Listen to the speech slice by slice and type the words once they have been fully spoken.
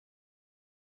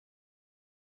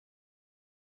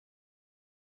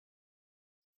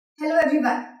Hello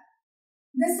everyone.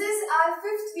 This is our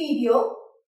fifth video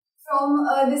from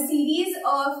the series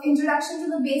of Introduction to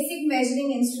the Basic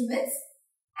Measuring Instruments,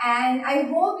 and I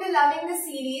hope you're loving the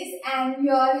series and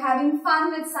you're having fun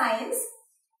with science.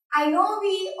 I know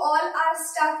we all are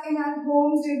stuck in our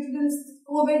homes due to this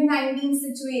COVID-19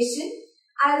 situation.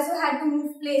 I also had to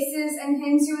move places and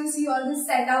hence you will see all this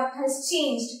setup has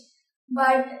changed.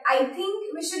 But I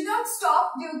think we should not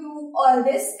stop due to all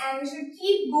this and we should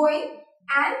keep going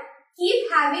and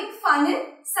keep having fun in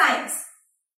science.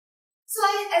 So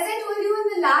as I told you in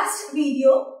the last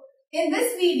video, in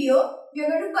this video we are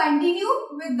going to continue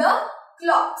with the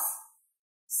clocks.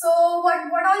 So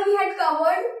what all we had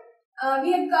covered?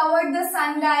 We had covered the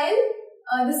sundial,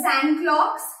 the sand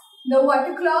clocks, the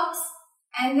water clocks,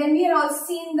 and then we had also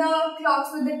seen the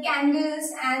clocks with the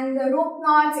candles and the rope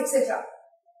knots, etc.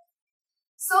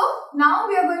 So now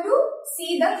we are going to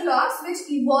see the clocks which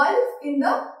evolve in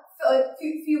the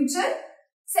future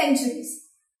centuries.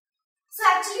 So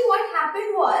actually what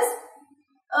happened was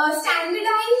a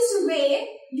standardized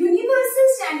way, universal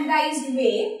standardized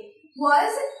way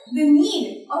was the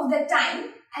need of the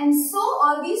time, and so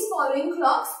all these following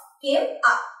clocks came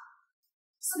up.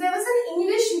 So there was an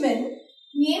Englishman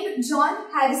named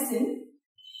John Harrison.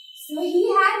 So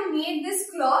he had made this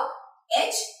clock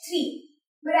H3,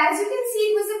 but as you can see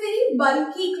it was a very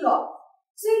bulky clock.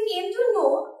 So he came to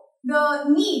know the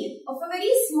need of a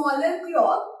very smaller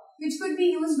clock which could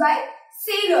be used by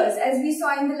sailors, as we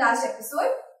saw in the last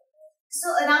episode. So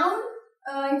around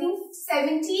I think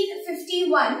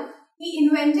 1751 he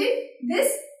invented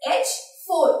this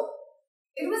H4.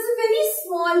 It was a very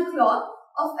small clock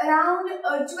of around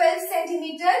 12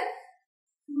 centimeter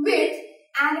width,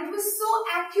 and it was so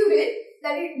accurate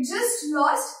that it just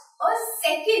lost a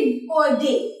second per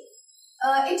day.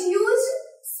 It used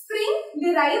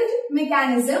spring-derived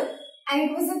mechanism, and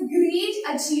it was a great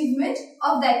achievement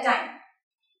of that time.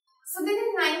 So then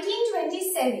in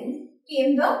 1927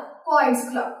 came the quartz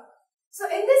clock. So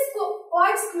in this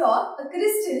quartz clock, a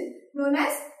crystal known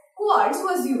as quartz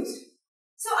was used.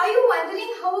 So are you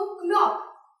wondering how a clock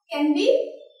can be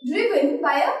driven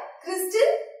by a crystal?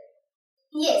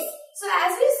 Yes. So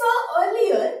as we saw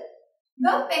earlier,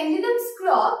 the pendulum's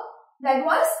clock that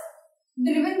was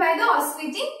driven by the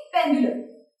oscillating pendulum.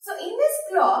 So in these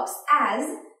clocks, as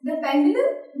the pendulum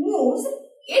moves,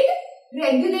 it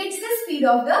regulates the speed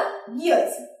of the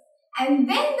gears. And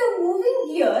then the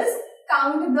moving gears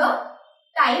count the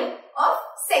time of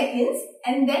seconds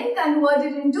and then convert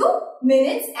it into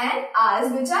minutes and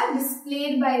hours, which are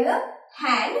displayed by the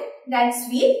hand that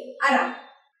sweep around.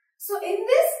 So in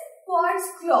this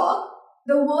quartz clock,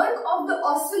 the work of the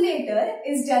oscillator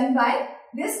is done by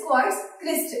this quartz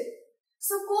crystal.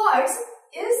 So quartz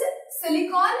is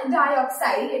silicon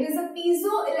dioxide. It is a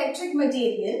piezoelectric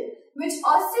material which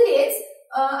oscillates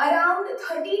around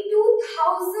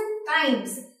 32,000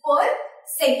 times per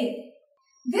second.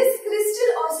 This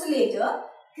crystal oscillator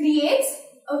creates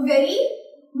a very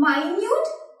minute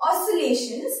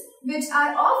oscillations which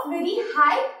are of very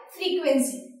high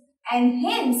frequency, and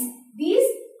hence these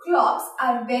clocks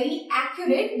are very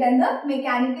accurate than the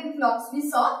mechanical clocks we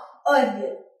saw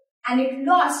earlier, and it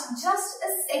lost just a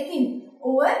second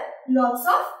over lots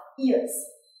of years.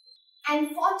 And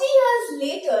 40 years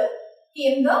later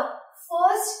came the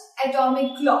first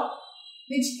atomic clock,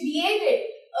 which created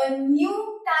a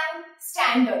new time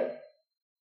standard.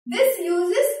 This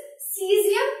uses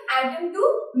cesium atom to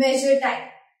measure time.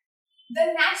 The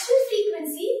natural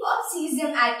frequency of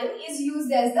cesium atom is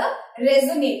used as the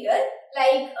resonator,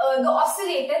 like the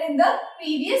oscillator in the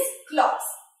previous clocks.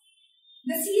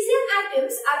 The cesium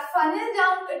atoms are funneled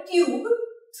down a tube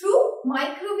through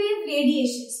microwave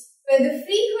radiations, where the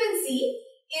frequency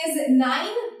is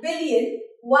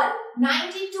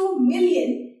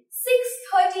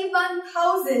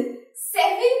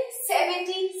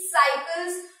 9,192,631,770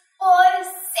 cycles per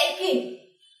second.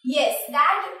 Yes,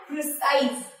 that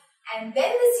precise. And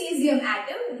then the cesium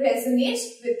atom resonates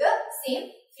with the same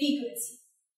frequency.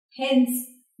 Hence,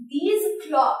 these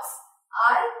clocks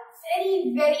are very,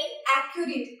 very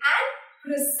accurate and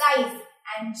precise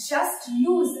and just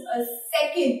lose a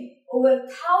second over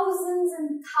thousands and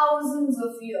thousands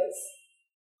of years.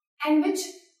 And with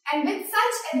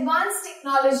such advanced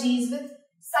technologies, with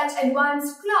such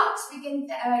advanced clocks, we can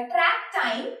track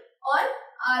time on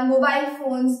our mobile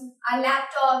phones, our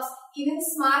laptops, even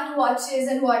smart watches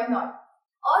and whatnot.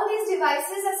 All these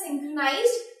devices are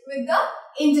synchronized with the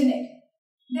internet.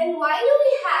 Then why do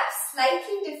we have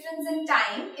slightly difference in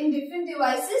time in different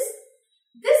devices?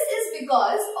 This is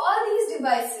because all these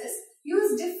devices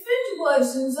use different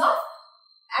versions of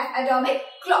atomic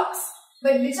clocks,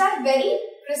 but which are very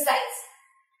precise.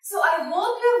 So I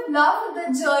hope you have loved the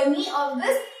journey of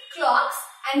these clocks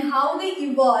and how they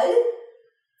evolved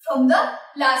from the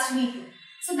last video.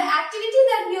 So the activity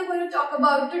that we are going to talk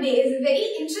about today is a very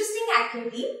interesting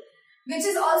activity which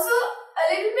is also a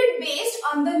little bit based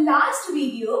on the last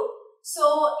video.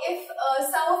 So if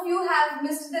some of you have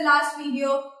missed the last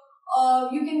video,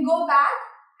 you can go back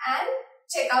and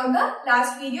check out the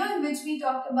last video in which we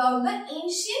talked about the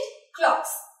ancient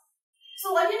clocks.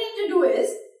 So what you need to do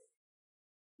is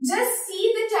just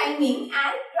see the timing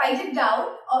and write it down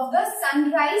of the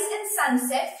sunrise and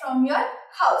sunset from your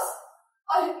house.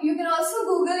 Or you can also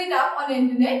Google it up on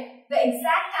internet, the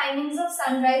exact timings of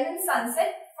sunrise and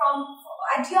sunset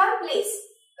at your place,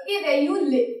 okay, where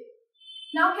you live.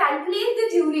 Now calculate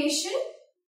the duration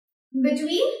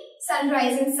between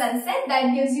sunrise and sunset.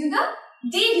 That gives you the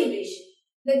day duration,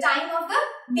 the time of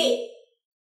the day.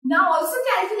 Now also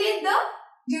calculate the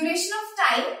duration of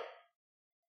time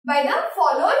by the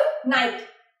followed night.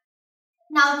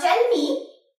 Now tell me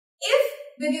if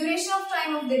the duration of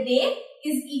time of the day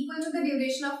is equal to the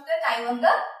duration of the time of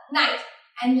the night,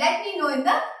 and let me know in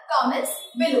the comments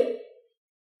below.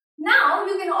 Now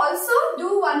you can also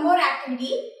do one more activity.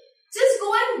 Just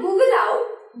go and Google out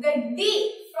the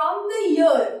day from the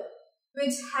year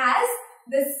which has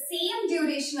the same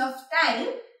duration of time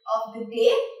of the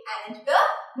day and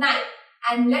the night,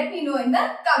 and let me know in the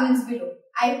comments below.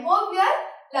 I hope you are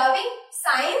loving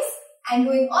science and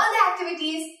doing all the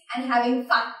activities and having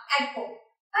fun at home.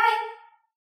 Bye.